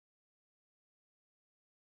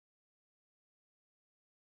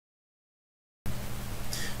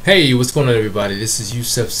Hey, what's going on everybody? This is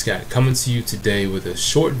Yusef Scott coming to you today with a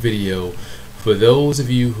short video for those of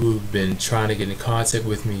you who've been trying to get in contact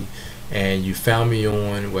with me and you found me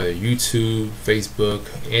on whether YouTube, Facebook,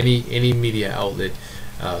 any media outlet,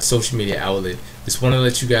 social media outlet. Just want to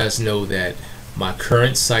let you guys know that my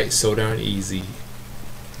current site, So Darn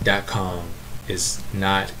Easy.com, is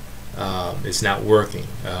not it's not working.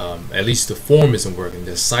 At least the form isn't working.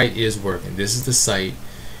 The site is working. This is the site,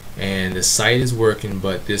 and the site is working,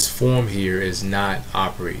 but this form here is not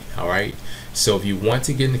operating. Alright, so if you want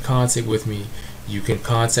to get in contact with me, you can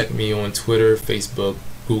contact me on Twitter, Facebook,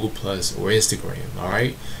 Google Plus, or Instagram.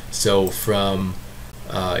 Alright, so from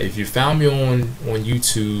if you found me on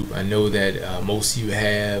YouTube, I know that most of you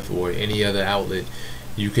have, or any other outlet,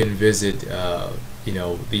 you can visit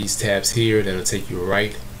these tabs here that'll take you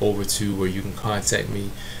right over to where you can contact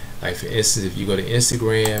me. Like for instance, if you go to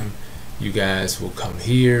Instagram, you guys will come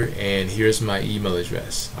here, and here's my email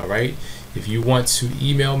address. Alright, if you want to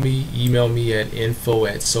email me at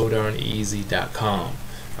info@sodarneasy.com.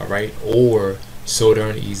 Alright, or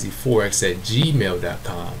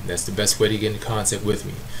sodarneasyforex@gmail.com. That's the best way to get in contact with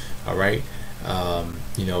me. Alright,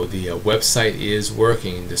 the website is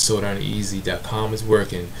working, the sodarneasy.com is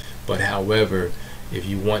working, but however, if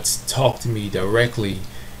you want to talk to me directly,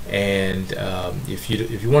 and if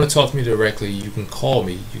you want to talk to me directly, you can call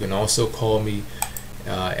me. You can also call me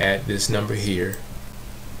at this number here.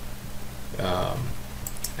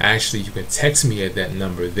 Actually, you can text me at that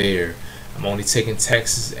number there. I'm only taking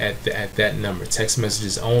texts at that number. Text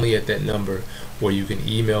messages only at that number, or you can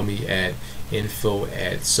email me at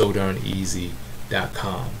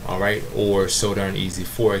info@sodarneasy.com. Alright, or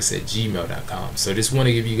sodarneasyforex@gmail.com. So just want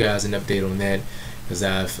to give you guys an update on that, because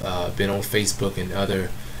I've been on Facebook and other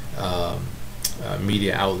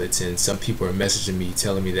media outlets, and some people are messaging me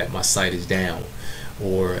telling me that my site is down,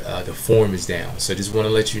 or the form is down. So I just want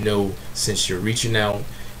to let you know, since you're reaching out,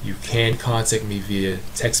 you can contact me via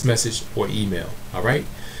text message or email. Alright,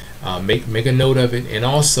 make a note of it. And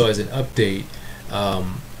also, as an update,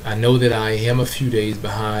 I know that I am a few days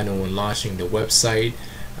behind on launching the website.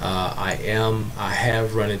 I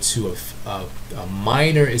have run into a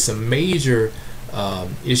minor, it's a major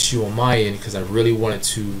issue on my end, because I really wanted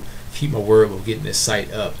to keep my word of getting this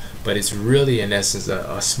site up, but it's really in essence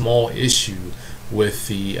a small issue with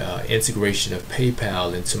the integration of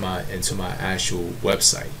PayPal into my actual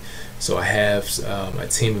website. So I have a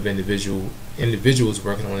team of individuals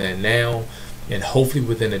working on that now, and hopefully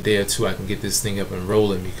within a day or two I can get this thing up and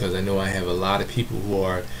rolling, because I know I have a lot of people who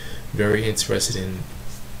are very interested in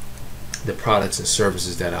the products and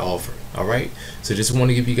services that I offer. Alright, so just want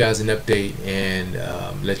to give you guys an update and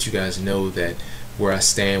let you guys know that where I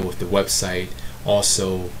stand with the website.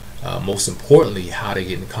 Also, most importantly, how to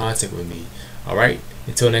get in contact with me. Alright,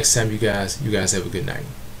 until next time, you guys have a good night.